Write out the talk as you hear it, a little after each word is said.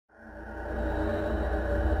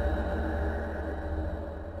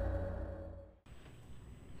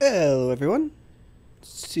Hello everyone,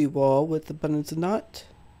 aAoN-Cwal with Abundance of Not,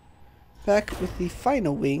 back with the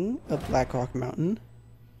final wing of Blackrock Mountain,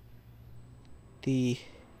 the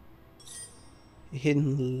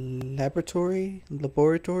hidden laboratory,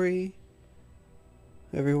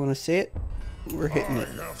 however you want to say it. We're hitting it.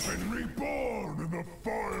 I have been reborn in the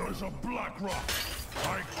fires of Blackrock.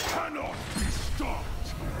 I cannot be stopped.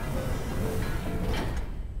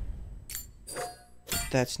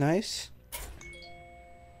 That's nice.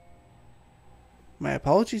 My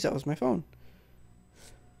apologies, that was my phone.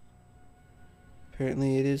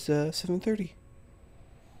 Apparently it is 7:30.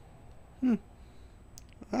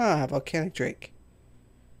 Ah, volcanic drake.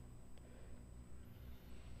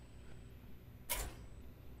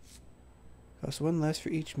 Costs 1 less for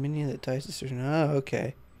each minion that dies a certain... Ah,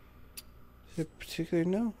 okay. Is there a particular...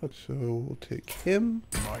 No? So we'll take him.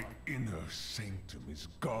 My inner sanctum is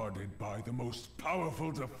guarded by the most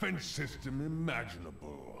powerful defense system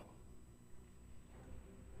imaginable.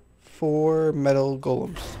 4 metal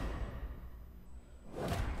golems.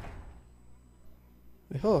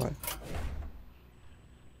 Wait, hold on.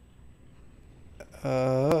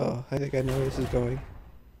 Oh, I think I know where this is going.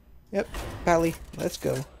 Yep, Pally, let's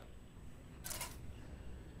go.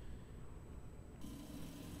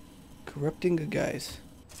 Corrupting good guys.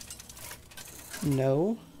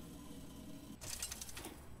 No.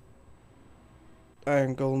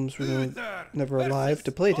 Iron golems were never alive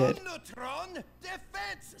to play dead.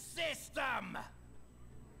 Defense system.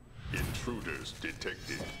 Intruders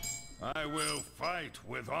detected. I will fight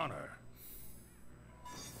with honor.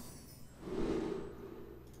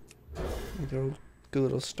 Good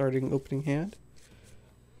little starting opening hand.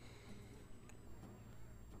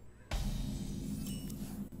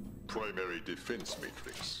 Primary defense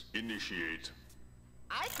matrix. Initiate.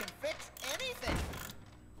 I can fix anything.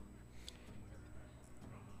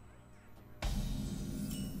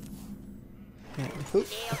 And hoop.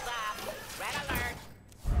 Shields up. Red alert.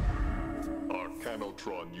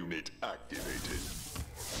 Arcanotron unit activated.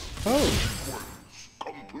 Oh,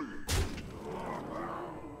 Complete.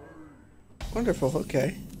 wonderful.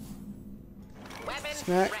 Okay. Weapon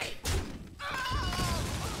Smack. ready.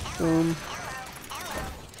 Boom.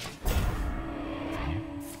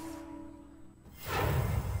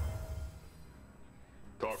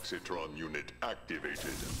 Toxitron unit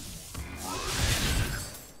activated.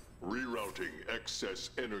 Rerouting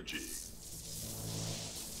excess energy.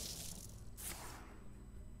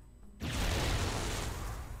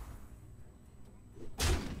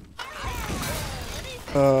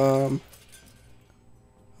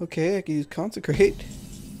 Okay, I can use consecrate.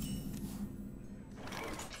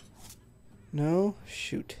 No,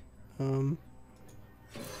 shoot. Weapon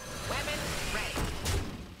ready.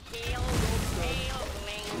 Shield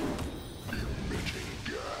failing. Emitting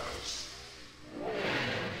gas.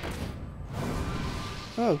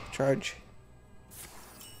 Oh, charge.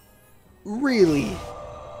 Really?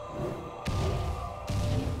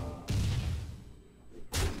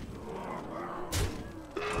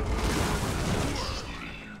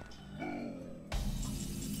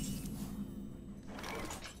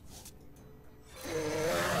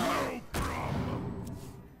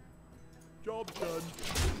 Job done.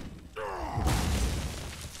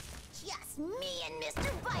 Just me and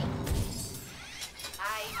Mr. Bite. I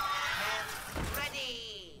am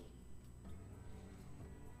ready.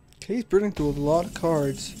 Okay, he's burning through a lot of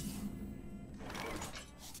cards.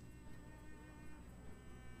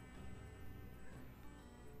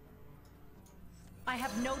 I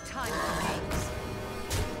have no time for games.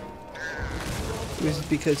 This is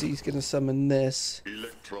because he's gonna summon this.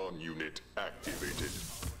 Electron unit activated.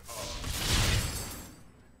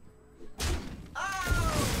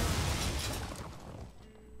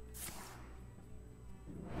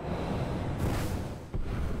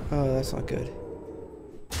 Oh, that's not good.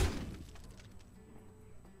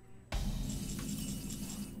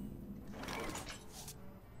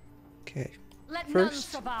 Okay. Let none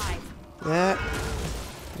First, survive. that.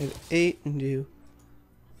 Hit 8 and do.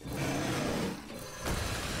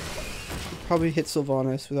 Probably hit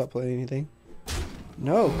Sylvanas without playing anything.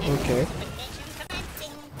 No, okay. Ignition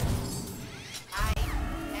commencing. I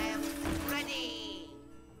am ready.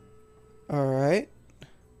 Alright.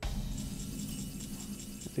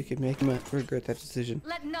 We could make him regret that decision.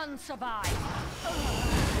 Let none survive.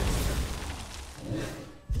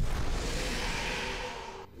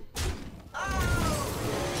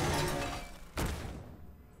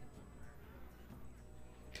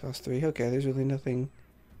 Cost 3. Okay, there's really nothing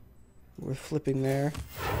worth flipping there.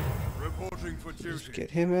 Reporting for Just duty.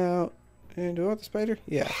 get him out. And do I want the spider?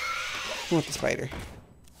 Yeah. I want the spider.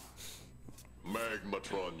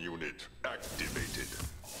 Magmatron unit activated.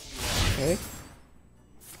 Okay.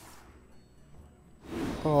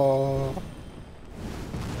 Oh.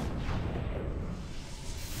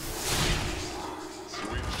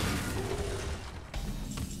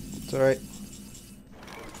 It's alright.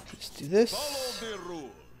 Just do this. Follow the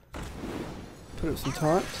rule. Put up some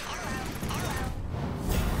taunt.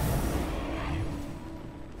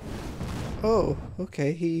 Oh,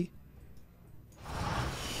 okay, he...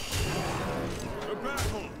 To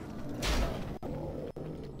battle.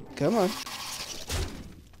 Come on.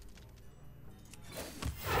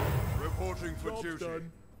 Reporting for duty.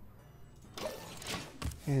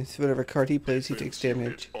 And it's whatever card he plays, he takes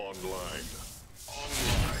damage. Online.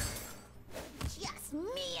 Just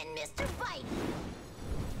me and Mr. Bite.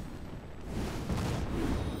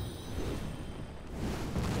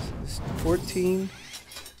 It's 14.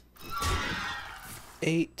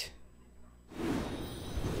 8.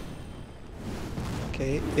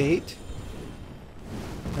 Okay, 8.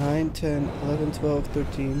 9, 10, 11, 12,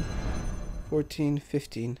 13, 14,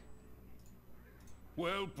 15.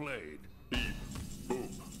 Well played. Beep. Boop.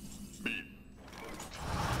 Beep.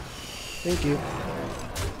 Thank you.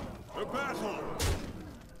 To battle.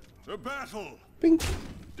 To battle. Bink.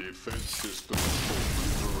 Defense system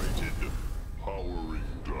obliterated. Powering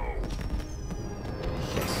down.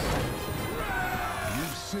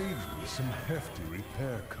 You've saved me some hefty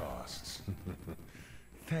repair costs.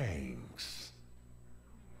 Thanks.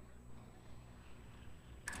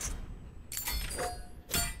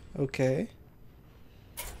 Okay.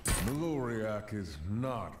 Meloriak is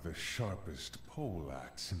not the sharpest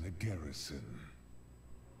poleaxe in the garrison.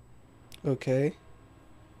 Okay.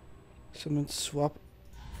 Someone swap.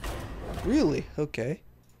 Really? Okay.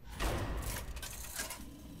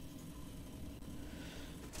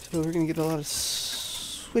 So we're gonna get a lot of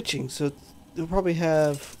switching. So they'll probably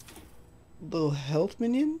have little health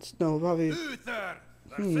minions? No, probably. Uther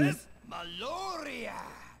versus Meloria.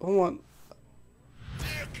 I want.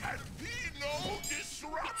 There can be no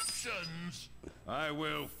disruptions. I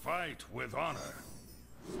will fight with honor.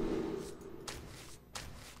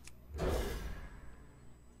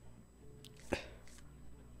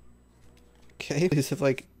 Okay, these have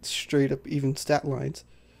like straight up even stat lines.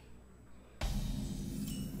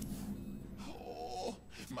 Oh,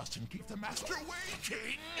 mustn't keep the master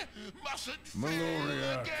waiting. Mustn't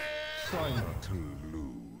Meloria, try not to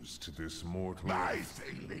lose to this mortal. My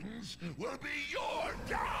failings will be your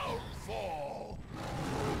downfall.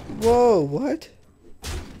 Whoa, what?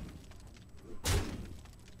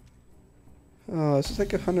 Oh, this is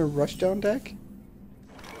like a Hunter Rushdown deck?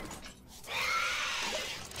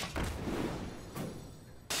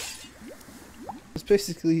 It's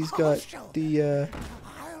basically he's got the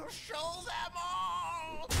I'll show them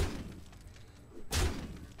all.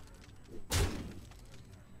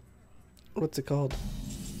 what's it called?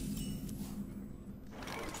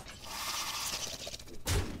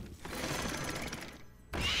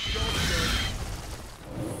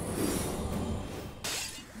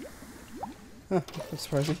 Huh, that's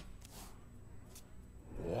surprising.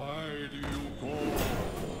 Why do you go?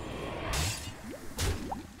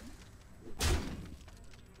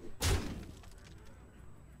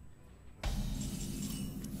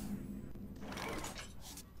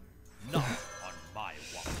 Not on my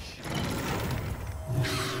watch.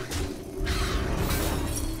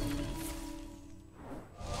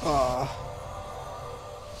 Ah,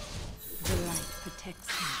 The light protects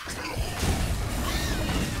me.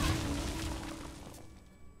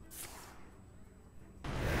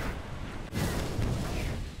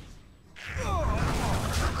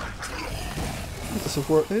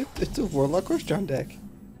 it's a Warlock Rushdown deck.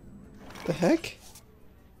 The heck?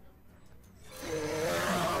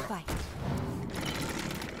 Fight.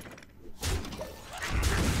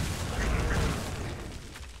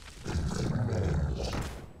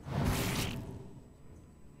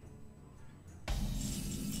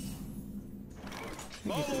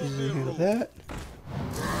 Easily handle that.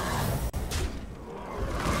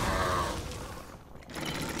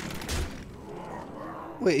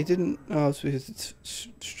 Wait, it didn't. Oh, it's because it's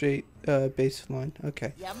straight baseline.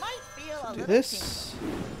 Okay. You might feel a Do little this.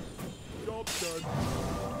 Job done.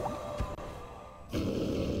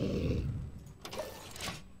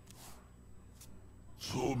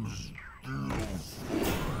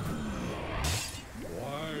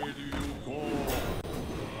 Why do you go?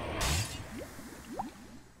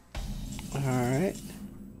 All right.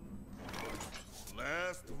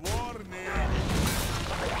 Last warning.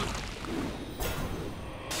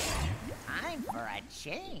 time for a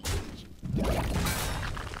change.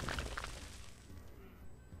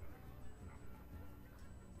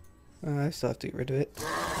 I still have to get rid of it.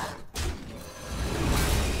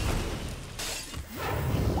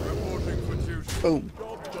 Boom.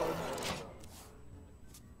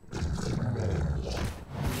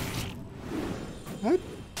 What?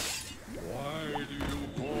 Why do you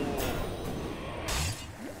call?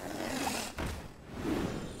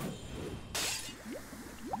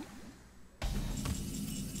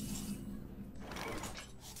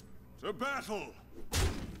 To battle!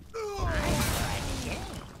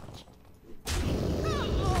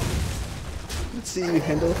 Let's see you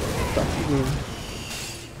handle Dr. Moon.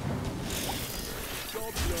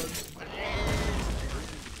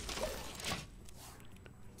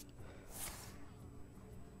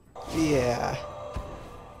 Yeah.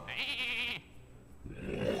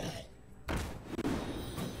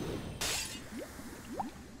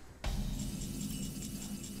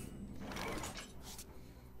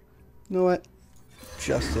 You know what?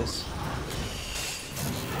 Justice.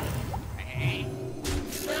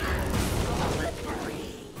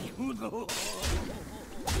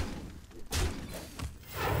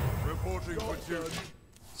 Reporting for duty.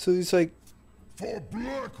 So he's like, For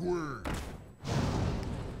Blackwing!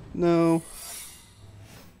 no.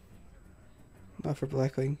 Not for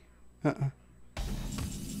Blackwing. Uh-uh.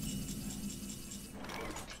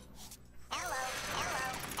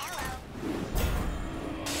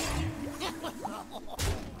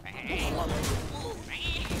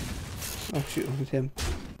 Oh shoot, with him.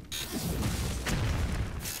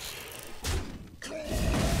 To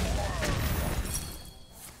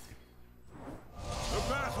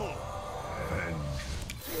battle!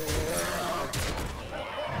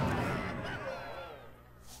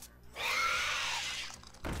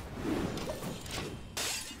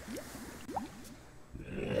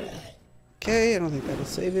 Okay, I don't think that'll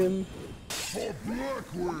save him. For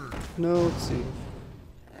Blackwing! No, let's see.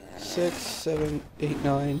 6, 7, 8,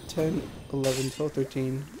 9, 10, 11, 12,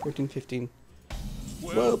 13, 14, 15.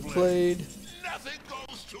 Well played. Nothing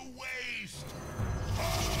goes to waste!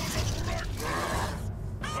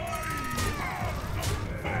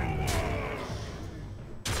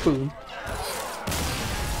 Boom.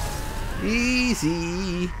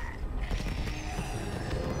 Easy.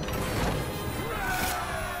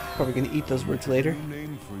 Probably gonna eat those words later. New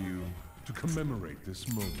name for you to commemorate this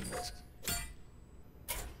moment.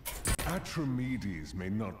 Atramedes may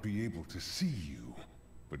not be able to see you,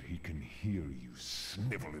 but he can hear you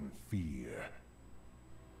snivel in fear.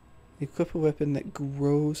 Equip a weapon that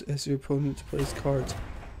grows as your opponent plays cards.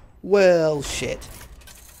 Well, shit.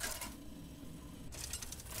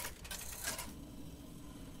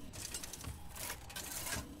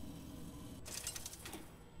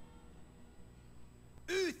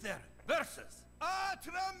 Uther versus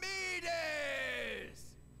Atramedes!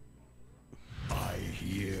 I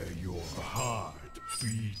hear your heart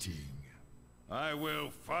beating. I will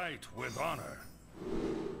fight with honor.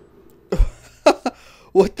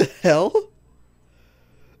 What the hell?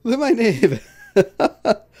 Look at my name.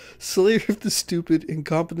 Slayer of the stupid,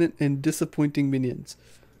 incompetent, and disappointing minions.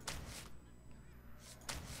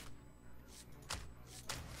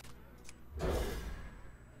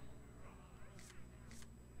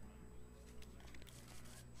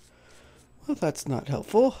 Well, that's not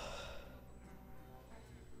helpful.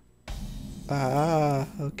 Ah,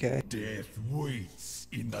 okay. Death waits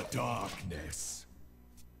in the darkness.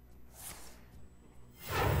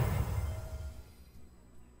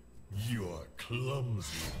 Your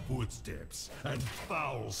clumsy footsteps and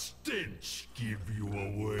foul stench give you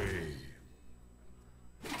away.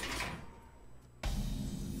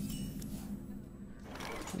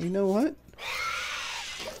 You know what?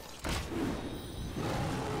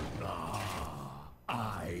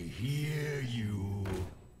 I hear you.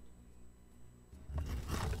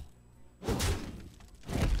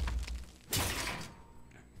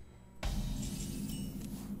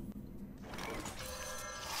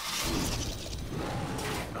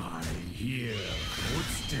 I hear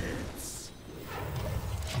footsteps.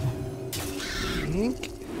 Ink.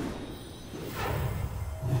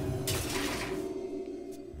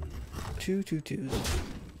 2 2 2s.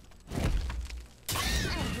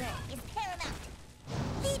 Honor is paramount.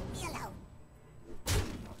 Leave me alone.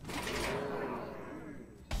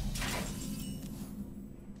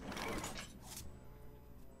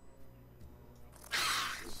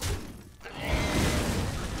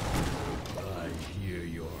 I hear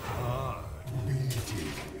your heart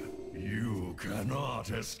beating. You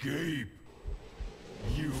cannot escape.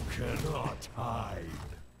 You cannot hide.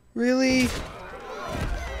 Really?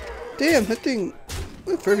 Damn, that thing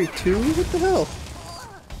went for every 2? What the hell?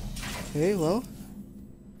 Okay, well.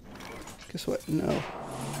 Guess what? No.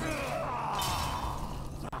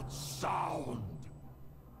 Sound.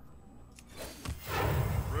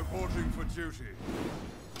 Reporting for duty.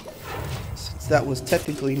 Since that was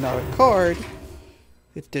technically not a card,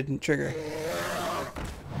 it didn't trigger.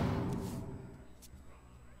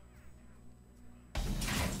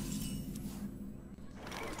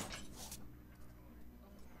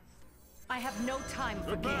 I have no time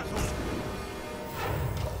for games.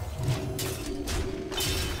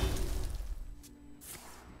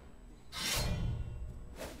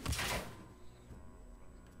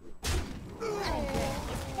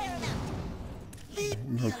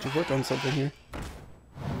 I have to work on something here.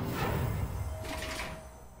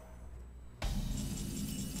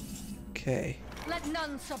 Okay. Let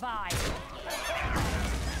none survive.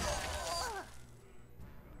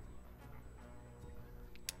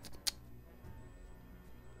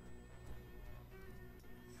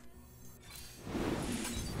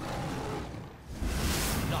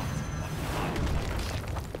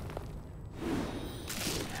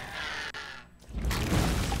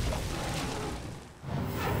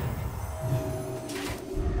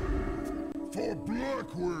 For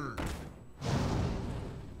Blackwood!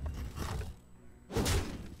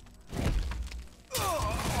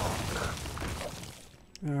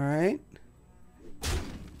 All right.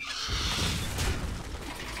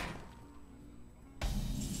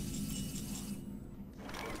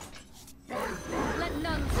 Let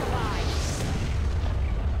none survive.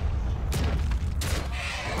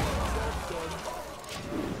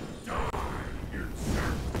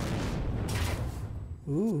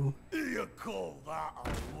 Ooh. You call that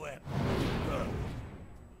a weapon?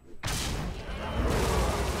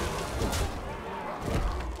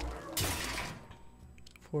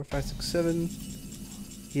 4, 5, 6, 7.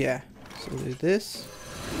 Yeah. So we'll do this,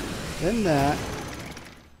 then that.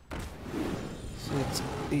 So it's,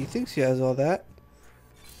 he thinks he has all that.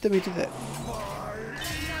 Then we do that.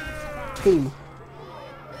 Boom.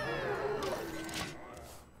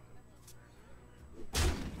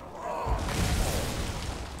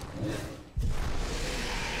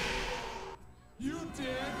 You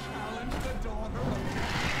dare challenge the daughter of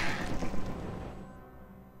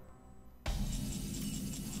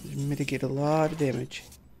Mitigate a lot of damage.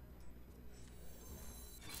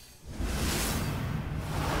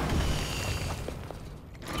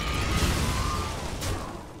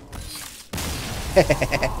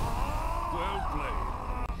 Well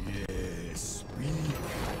played. Yes, speak.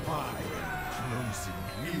 Fire closing.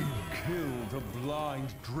 You killed a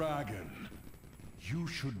blind dragon. You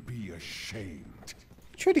should be ashamed.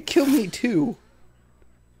 Try to kill me too.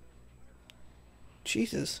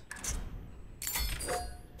 Jesus.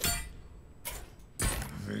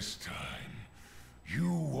 This time, you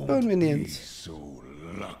won't Bone be minions. so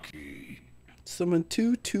lucky. Summon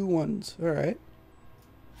 2 2/1s. Alright.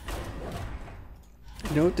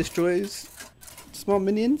 You know what destroys small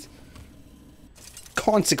minions?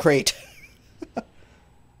 Consecrate.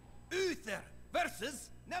 Uther versus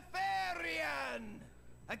Nefarian!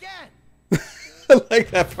 Again! I like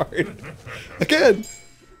that part. Again.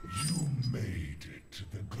 You made it to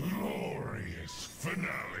the glorious finale.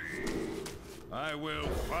 I will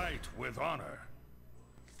fight with honor.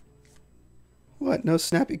 What? No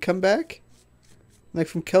snappy comeback? Like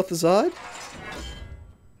from Kel'Thuzad?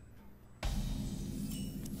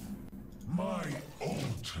 My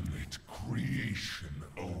ultimate creation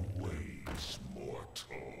awaits,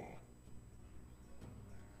 mortal.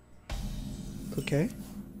 Okay.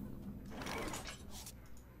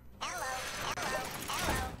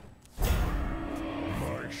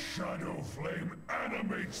 My shadow flame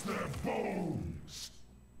animates their bones.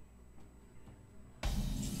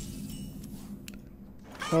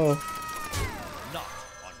 Oh. Not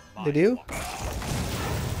on my Did you?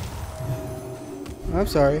 I'm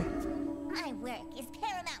sorry. My work is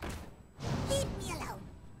paramount. Leave me alone.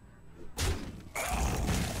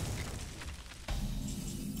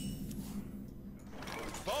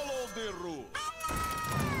 Follow the rules.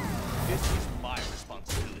 This is my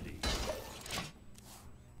responsibility.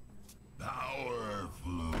 Power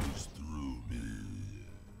flows through me.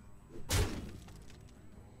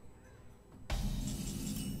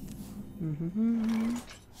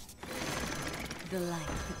 The light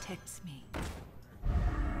protects me.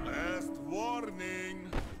 Last warning.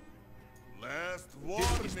 Last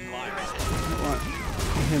This is warning. my I responsibility. don't want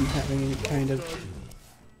him having any kind of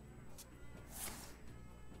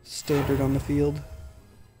standard on the field.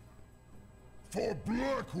 For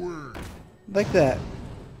Blackwood! Like that.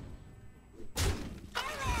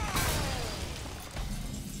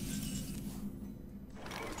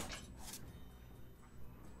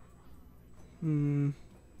 Hmm.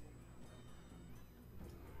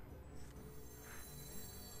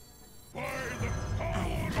 By the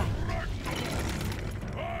power of Ragnar!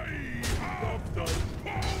 I have the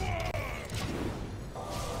power!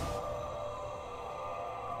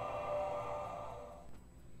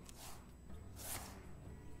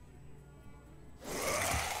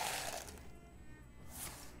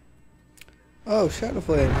 Oh, Shadow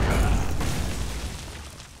Flame.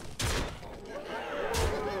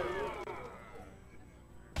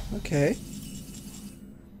 Okay.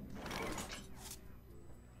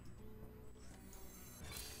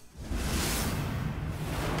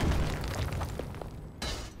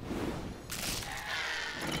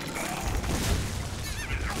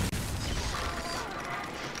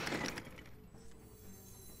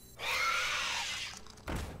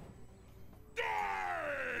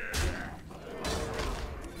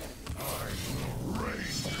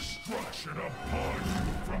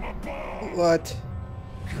 What?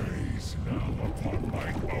 Gaze now upon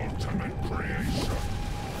my ultimate creation.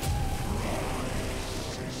 Rise,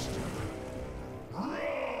 sister.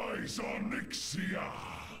 Rise, Onyxia.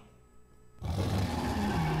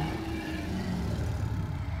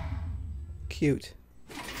 Cute.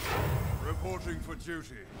 Reporting for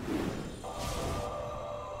duty.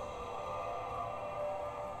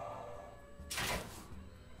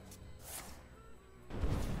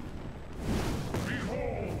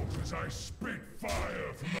 Behold, as I spit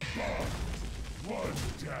fire from above. One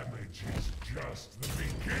damage is just the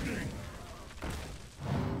beginning.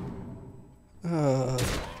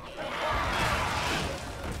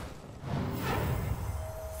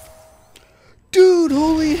 Dude,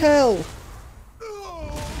 holy hell!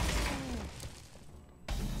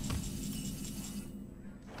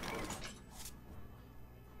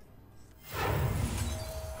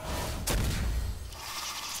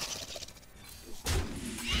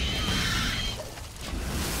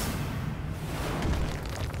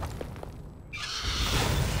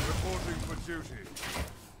 Reporting for duty.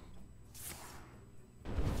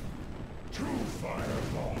 Two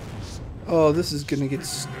fireballs. Oh, this is gonna get.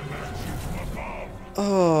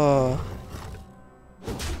 Oh.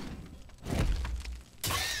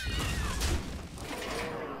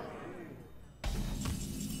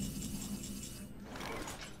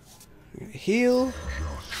 Heal.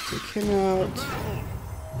 Take him out.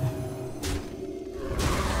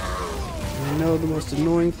 I know the most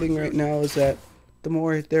annoying thing right now is that the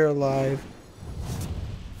more they're alive,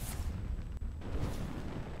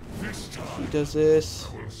 This he time does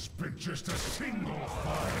this. will spit just a single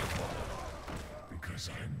fireball. Because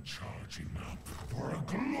I'm charging up for a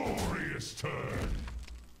glorious turn.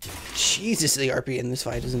 Jesus, the RP in this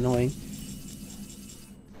fight is annoying.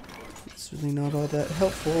 It's really not all that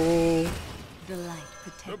helpful. The light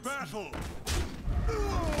The protects. battle!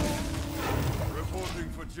 Reporting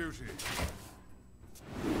for duty.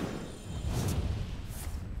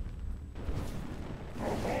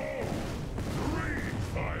 Three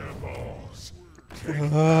fireballs.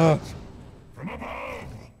 Ah. From above.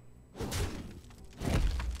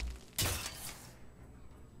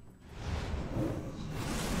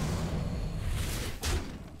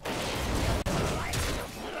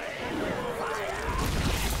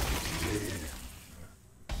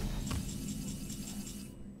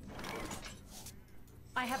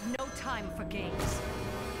 I have no time for games.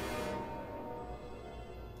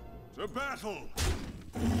 The battle!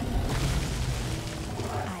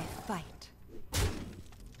 I fight.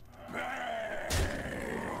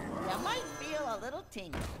 You might feel a little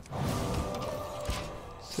tingle.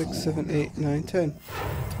 6, 7, 8, 9, 10.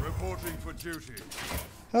 Reporting for duty.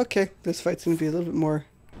 Okay, this fight's gonna be a little bit more.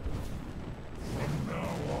 From now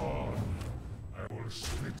on, I will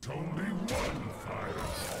spit only one fireball.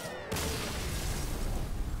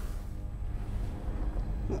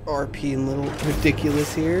 RP and little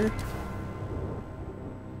ridiculous here.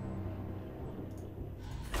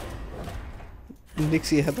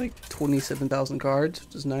 Nixie had like 27,000 cards,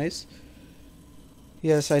 which is nice.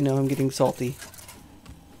 Yes, I know, I'm getting salty.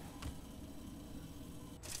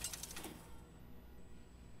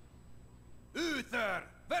 Uther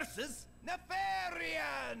versus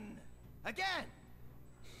Nefarian! Again!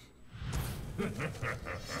 You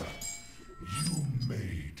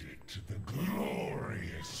made it to the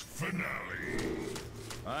glorious finale.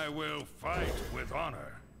 I will fight with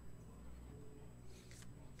honor.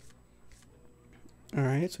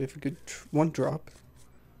 Alright, so we have a good one drop.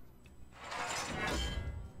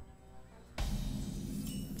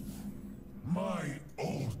 My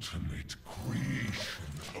ultimate creation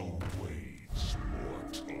awaits,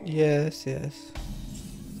 mortal. Yes, yes.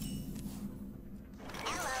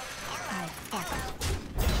 I fight.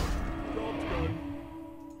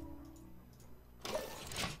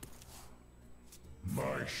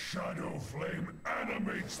 My shadow flame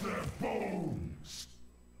animates their bones.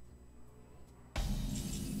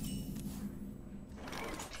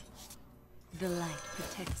 The light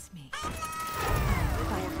protects me.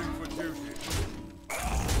 Reporting for duty.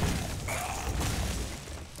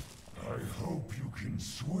 I hope you can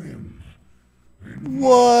swim,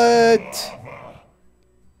 What?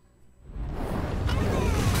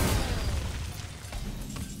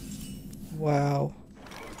 Wow.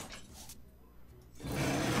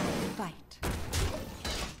 Fight.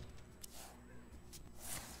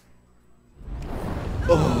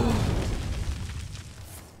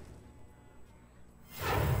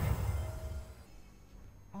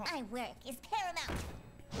 My work is paramount.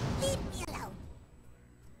 Leave me alone.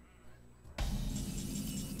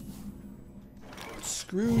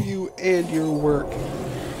 Screw you and your work.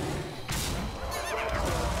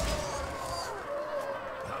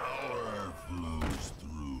 Power flows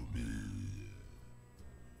through me.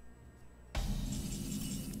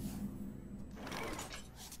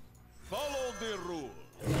 Follow the rule.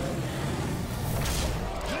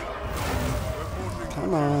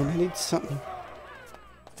 Come on, I need something.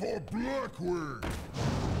 For Blackwing.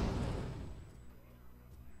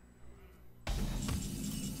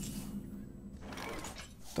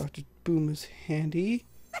 Dr. Boom is handy.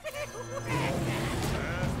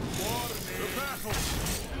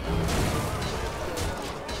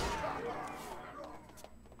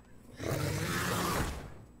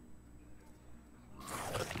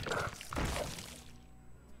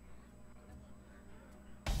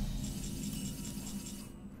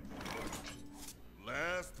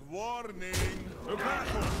 Last warning. To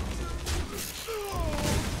battle.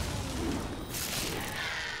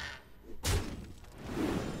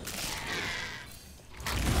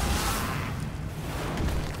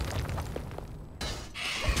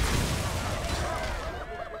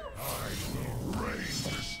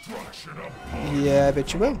 Destruction upon Yeah, I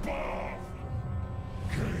bet you will.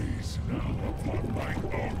 gaze now upon my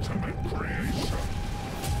ultimate creation.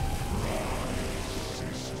 Rise,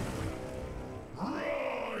 sister.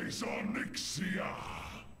 Rise, Onyxia.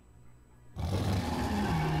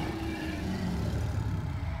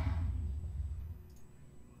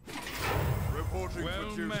 Reporting Well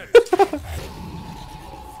for duty. met.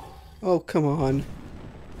 Oh, come on.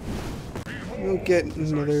 You don't get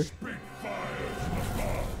another. Spit fire from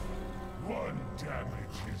above. One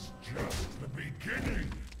damage is just the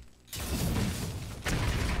beginning.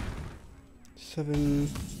 7.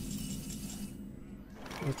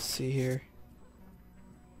 Let's see here.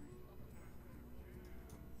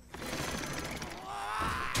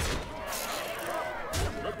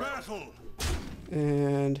 To battle.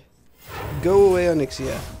 And go away,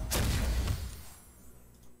 Onyxia.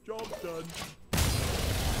 Job done.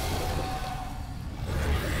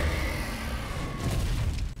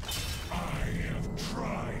 I have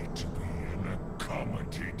tried to be an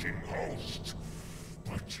accommodating host,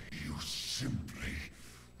 but you simply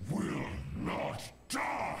will not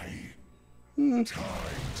die. Time to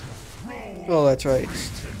throw Oh, that's right.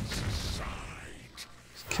 pretense aside.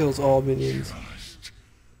 Kills all minions. Just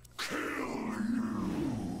kill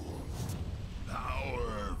you.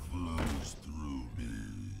 Power flows through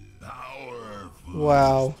me. Power flows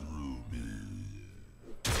Wow. through me.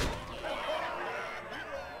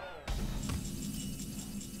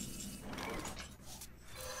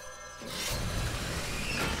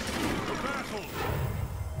 To battle.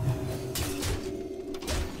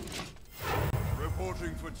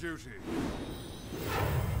 Reporting for duty.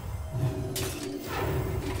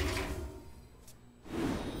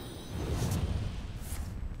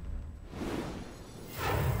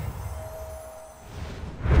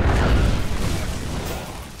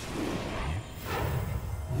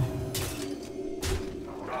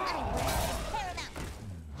 Paramount.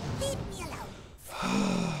 Leave me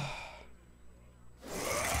alone.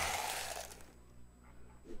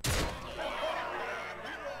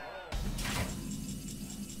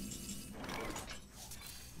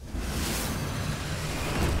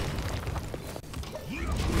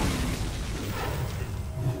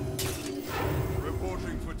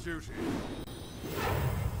 Reporting for duty.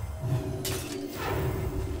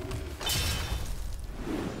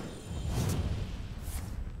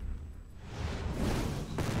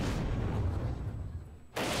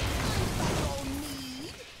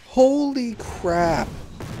 Holy crap.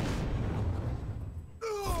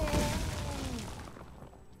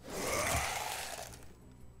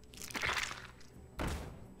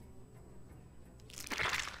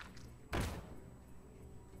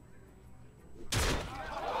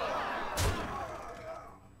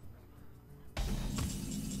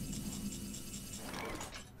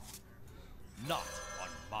 Not on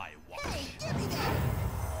my watch. Hey, give me that.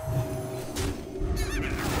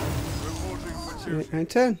 Reporting for duty. 8, 9,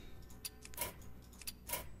 10.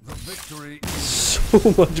 The victory.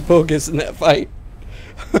 So much bogus in that fight.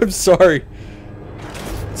 I'm sorry.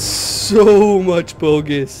 So much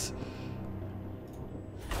bogus.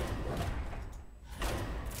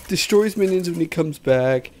 destroys minions when he comes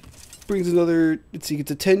back. Brings another, let's see,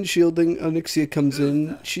 gets a 10 shielding. Onyxia comes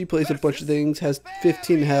in. She plays a bunch of things. Has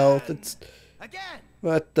 15 health. It's...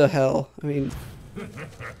 What the hell? I mean... You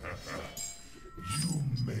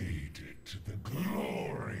made it to the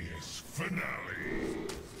glorious finale.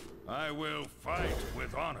 I will fight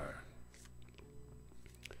with honor.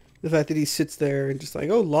 The fact that he sits there and just like,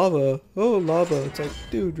 oh, lava. Oh, lava. It's like,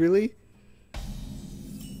 dude, really?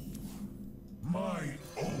 My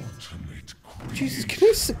ultimate Jesus, can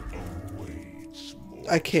I sit? awaits more.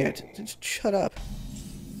 I can't. Just shut up.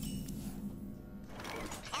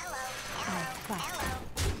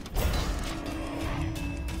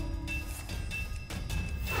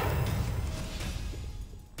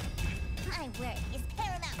 My work is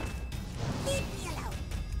paramount. Leave me alone.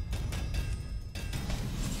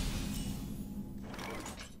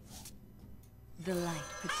 The light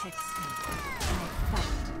protects me. I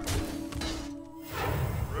fight.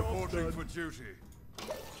 Reporting for duty.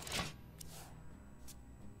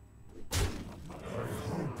 I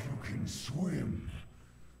hope you can swim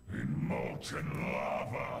in molten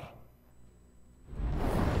lava.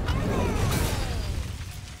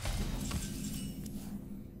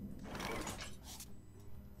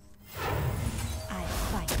 I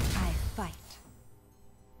fight. I fight.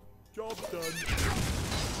 Job done.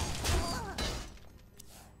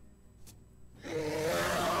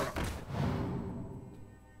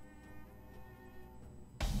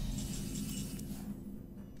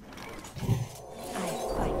 I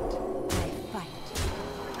fight. I fight.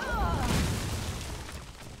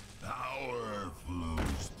 Power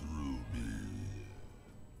flows through me.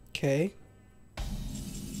 Okay.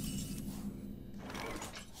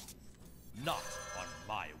 Not on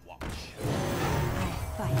my watch. I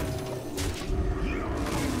fight.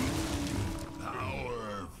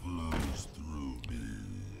 Power flows through me.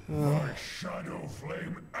 My shadow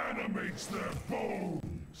flame animates their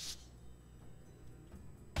bones.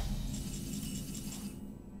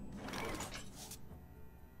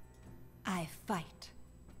 I fight.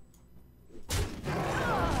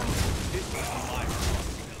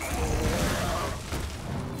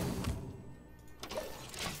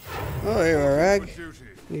 Oh, you're a For rag. duty.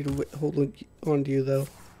 Need to hold on to you though.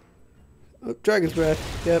 Oh, Dragon's Breath.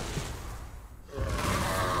 Yep.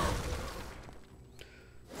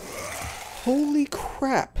 Holy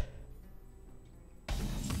crap.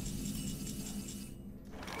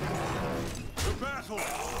 The battle.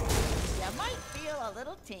 You might feel a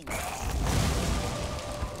little tingle.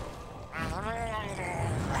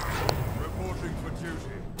 Reporting for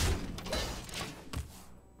duty.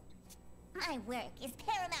 My work is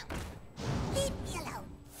paramount. Leave me alone.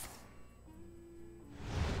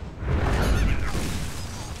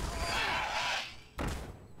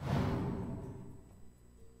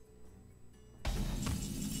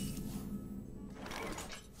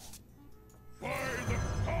 By the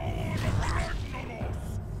power of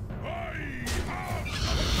Ragnaros, I have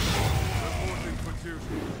Reporting for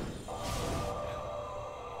duty.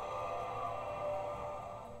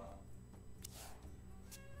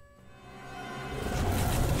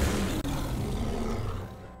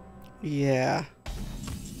 Yeah.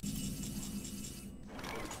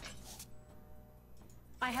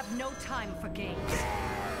 I have no time for games.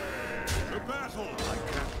 The battle. I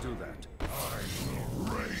can't do that.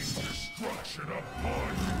 rain destruction upon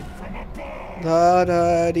you from above. La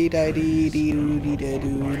da dee da dee dee doo dee da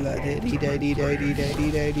doo la da dee da dee da dee da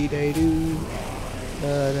dee da dee da doo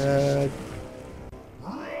la da.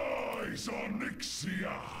 Rise,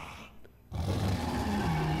 Onyxia.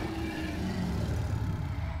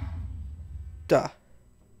 Duh.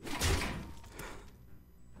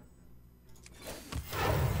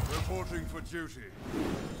 Reporting for duty.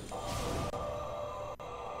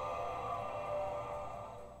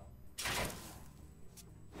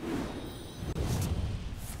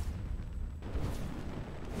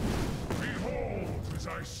 Behold, as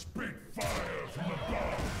I spit fire from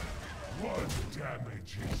above. One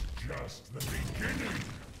damage is just the beginning.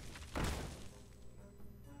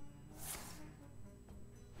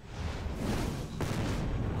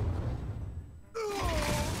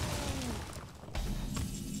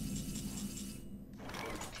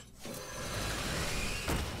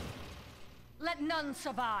 Let none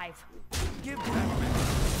survive. Give them a minute.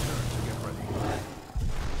 Turn to get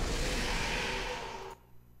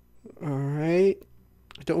ready. Alright.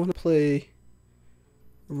 I don't want to play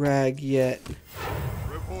Rag yet.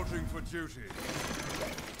 Reporting for duty.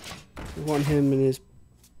 I want him in his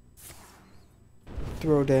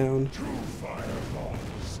throwdown. Two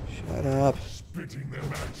fireballs, Shut up. spitting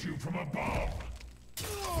them at you from above.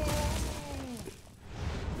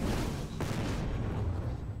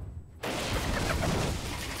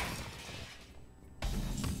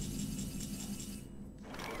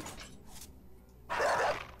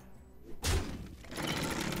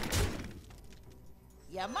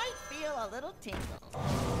 You might feel a little tingle.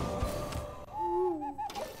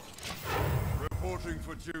 Reporting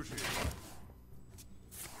for duty.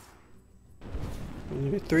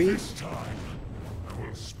 Number 3. This time, I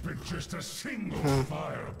will spit just a single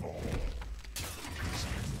fireball. Because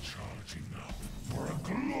I'm charging up for a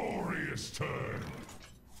glorious turn.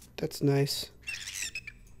 That's nice.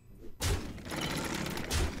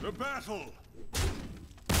 The battle!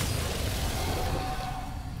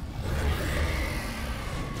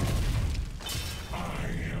 I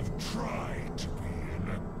have tried to be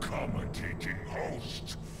an accommodating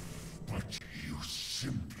host, but you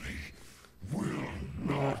simply will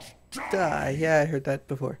not die. Yeah, I heard that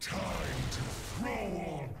before. Time to throw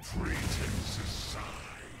all pretense aside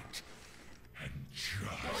and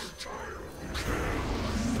just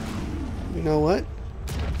You know what?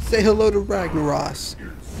 Say hello to Ragnaros.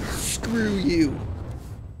 Screw you.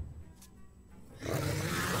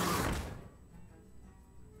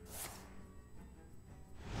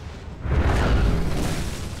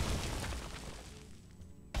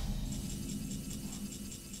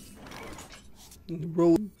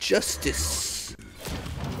 Roll justice.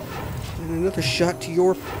 And another shot to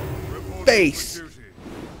your face.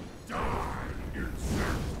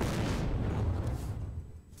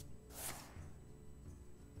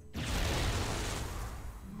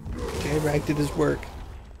 Okay, Rag did his work.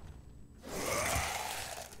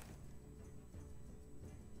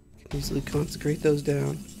 Can easily consecrate those down.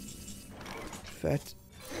 In fact,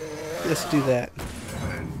 let's do that.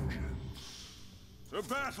 The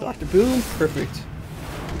battle! Dr. Boom, perfect.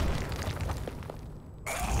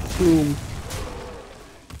 Boom.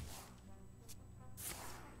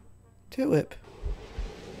 Tail whip.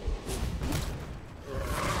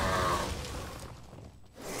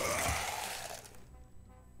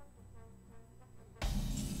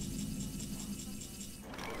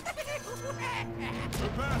 The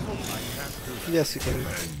battle! I can't do Yes, you can.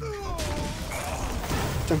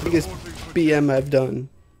 It's the biggest BM I've done.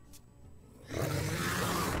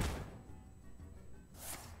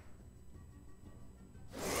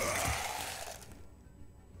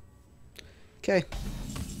 Okay.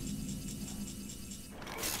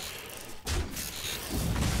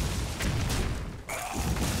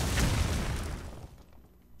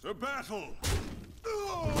 the battle!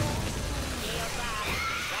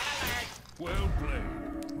 well played.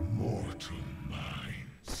 Mortal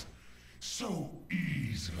minds, so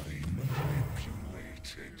easily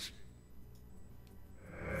manipulated.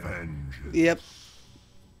 Vengeance. Yep.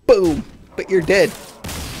 Boom. But you're dead.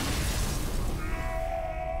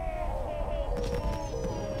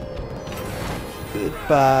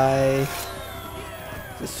 Goodbye.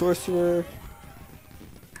 The sorcerer.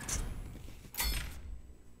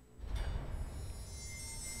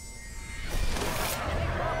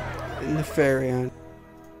 And the Farion.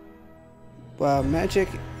 Wow, magic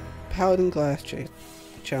Palidan glass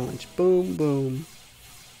challenge. Boom, boom.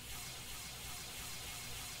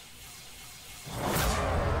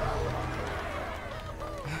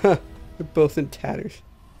 They're both in tatters.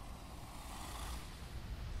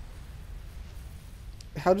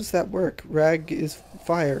 How does that work? Rag is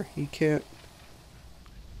fire. He can't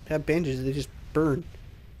have bandages. They just burn.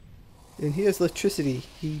 And he has electricity.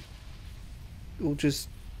 He will just...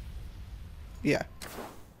 Yeah.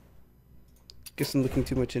 Guess I'm looking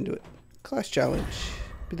too much into it. Class challenge.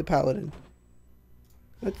 Be the Paladin.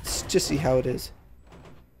 Let's just see how it is.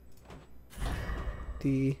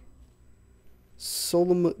 The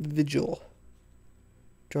Solemn Vigil.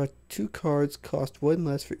 Draw 2 cards, cost 1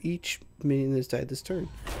 less for each minion that has died this turn.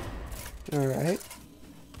 Alright.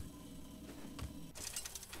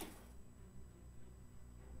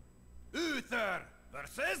 Uther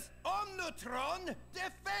versus Omnitron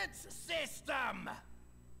Defense System.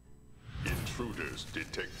 Intruders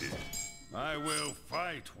detected. I will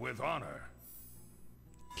fight with honor.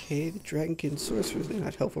 Okay, the Dragonkin Sorcerers, they're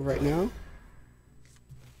not helpful right now.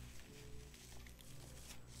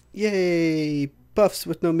 Yay! Buffs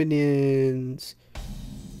with no minions.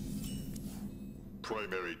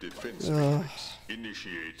 Primary defense matrix.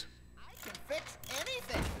 Initiate. I can fix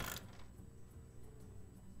anything.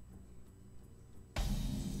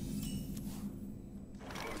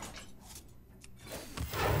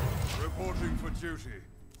 Reporting for duty.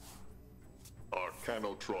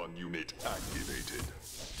 AAoN-Cwal unit activated.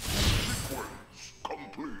 Sequence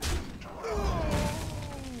complete.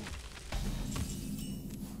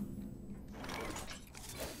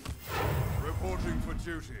 Reporting for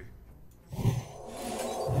duty.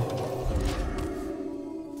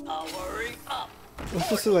 Powering up. What's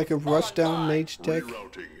this, like a rushdown mage deck?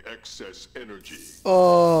 Rerouting excess energy.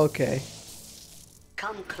 Oh, okay.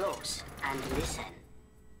 Come close and listen.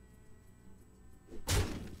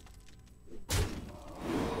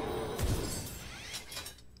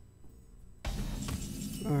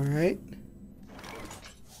 Alright.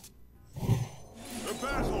 The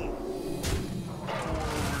battle!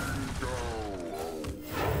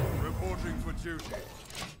 Reporting for duty.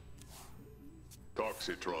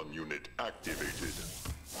 Toxitron unit activated.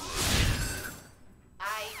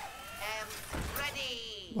 I am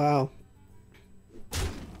ready. Wow.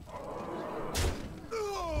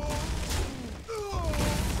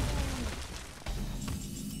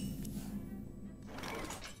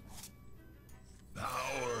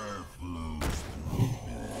 Power flows through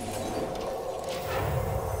me.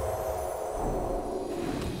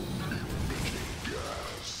 Emitting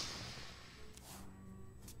gas.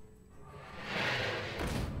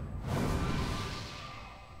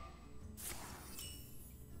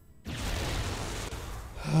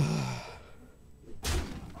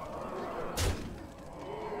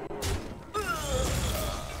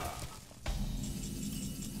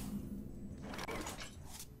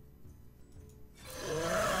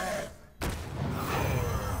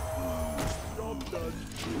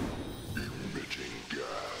 Emitting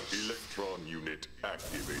gas. Electron unit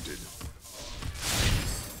activated.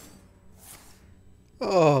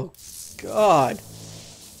 Oh, God.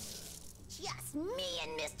 Just me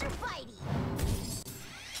and Mr. Bitey.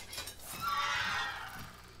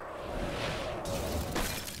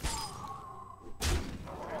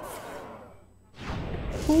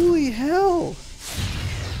 Holy hell.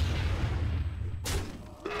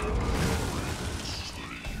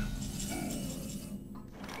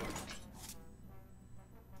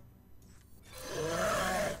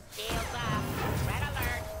 Shields up. Red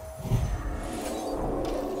alert.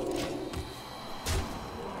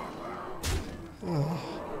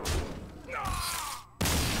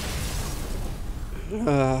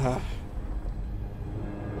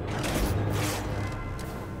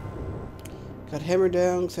 Got hammered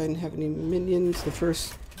down because I didn't have any minions the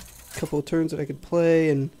first couple of turns that I could play,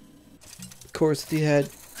 and of course he had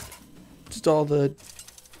just all the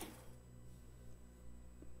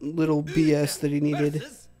little BS that he needed,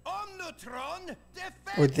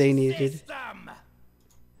 or they needed.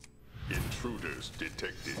 Intruders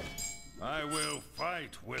detected. I will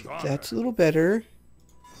fight with honor. That's a little better.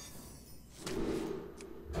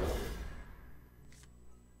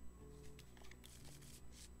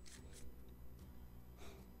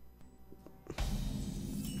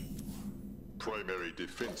 Primary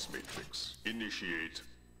defense matrix. Initiate.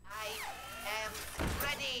 I am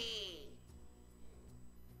ready.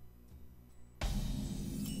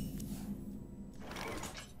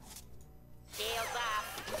 Shields up.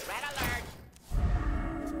 Red alert.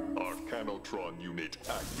 Arcanotron unit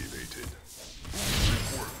activated.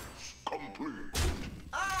 Sequence complete.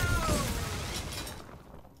 Oh!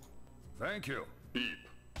 Thank you. Beep.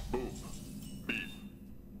 Boop. Beep.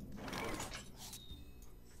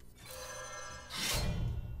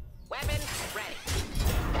 Weapons ready.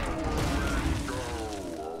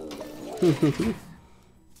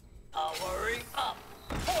 Powering up.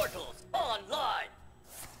 Portals online.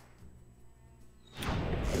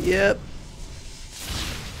 Yep.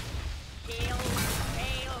 Shields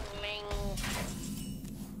failing.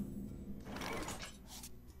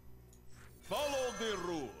 Follow the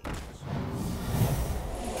rules.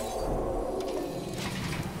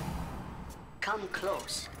 Come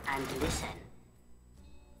close and listen.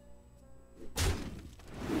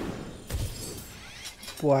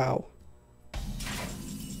 Wow.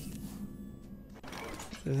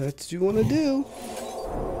 That's what you want to do.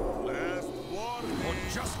 Last warning. For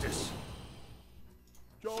justice.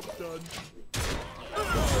 Job done.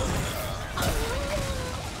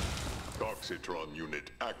 Toxitron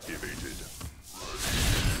unit activated.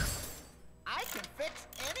 I can fix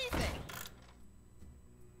anything.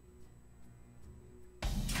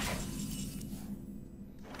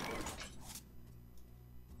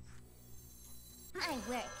 My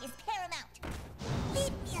work is paramount.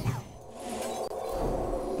 Leave me alone.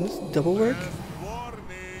 This double work? Last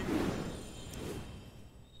warning.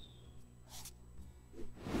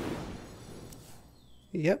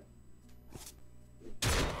 Yep.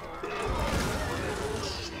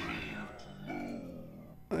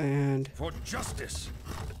 And For justice.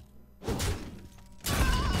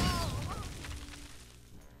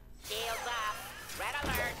 Shields up. Red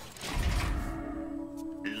alert.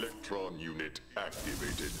 Electron unit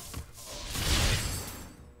activated.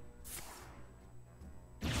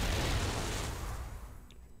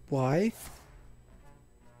 why?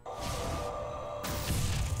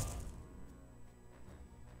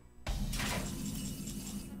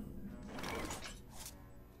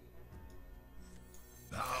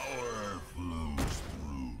 Power flows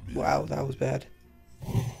through me. Wow, that was bad.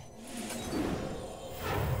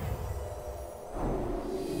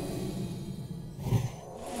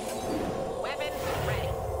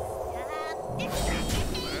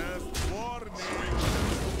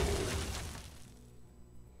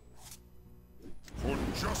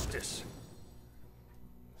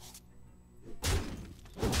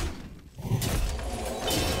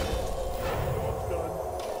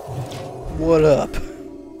 What up?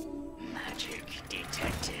 Magic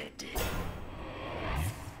detected.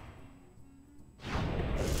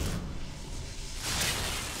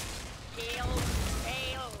 Still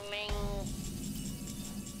failing.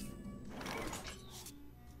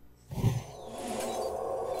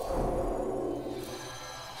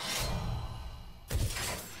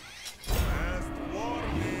 Last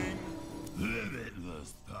warning.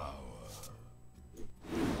 Limitless power.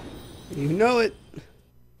 You know it.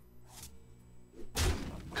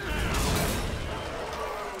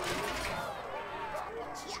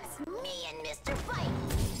 Just me and Mr. Fight.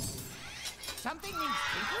 Something needs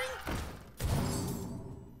tinkering?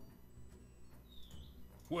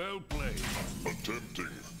 Well played. Attempting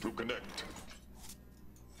to connect.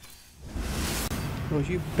 Well,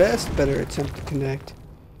 you best better attempt to connect.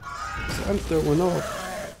 'Cause I'm throwing all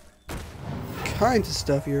kinds of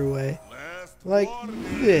stuff your way. Last Like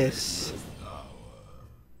warning. this.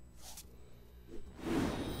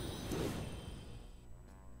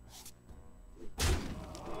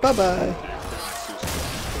 Bye-bye.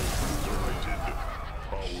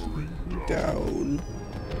 Down.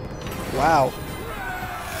 Wow.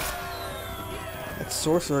 That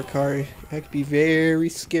sorcerer card, that could be very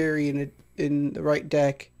scary in the right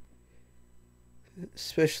deck.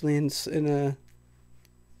 Especially in a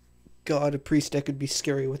god, a priest deck could be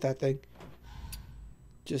scary with that thing.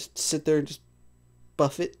 Just sit there and just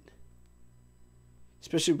buff it.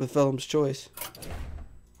 Especially with Velem's Choice.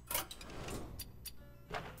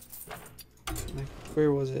 Like,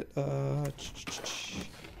 where was it? It's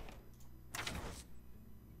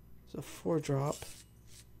a 4-drop.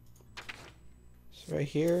 So right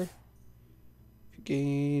here, you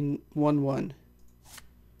gain 1/1.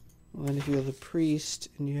 Well, then if you have the priest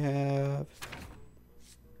and you have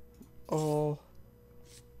all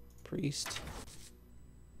priest,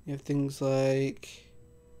 you have things like,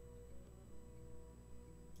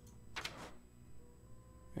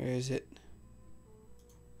 where is it?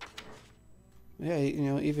 Yeah, you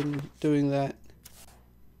know, even doing that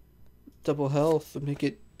double health to make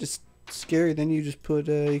it just scary, then you just put,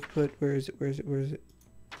 you can put, where is it? I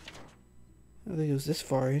don't think it was this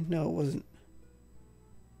far in. No, it wasn't.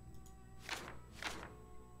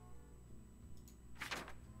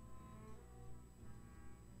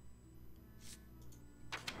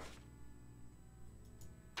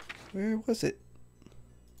 Where was it?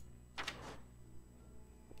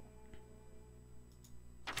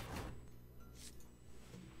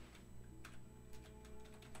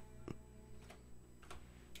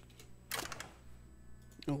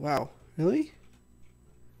 Oh wow, really?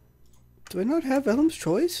 Do I not have Velem's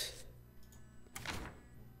Choice?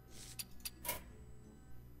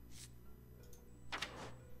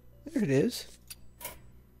 There it is.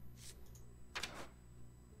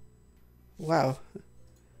 Wow.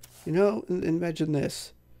 You know, imagine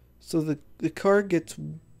this. So the card gets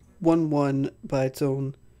 1/1 by its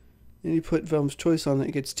own. Then you put Velem's Choice on it,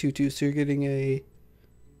 it gets 2/2. So you're getting a...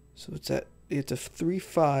 So it's a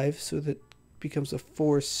 3/5, so that becomes a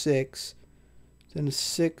 4/6. Then a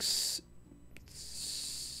 6...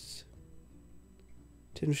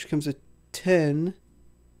 10, which becomes a 10.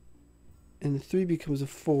 And the 3 becomes a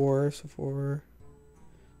 4, so 4...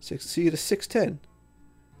 6. So you get a 6/10.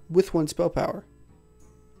 With 1 spell power.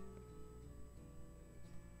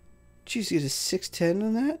 Jeez, you get a 6/10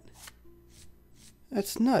 on that?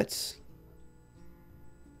 That's nuts.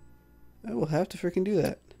 I will have to freaking do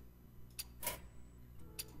that.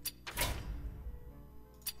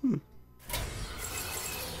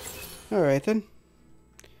 Alright then.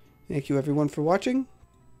 Thank you everyone for watching.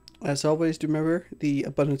 As always, do remember the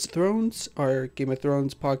Abundance of Thrones, our Game of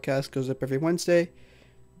Thrones podcast, goes up every Wednesday.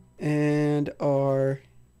 And our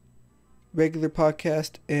regular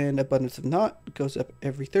podcast and Abundance of Not goes up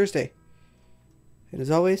every Thursday. And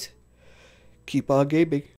as always, keep on gaming.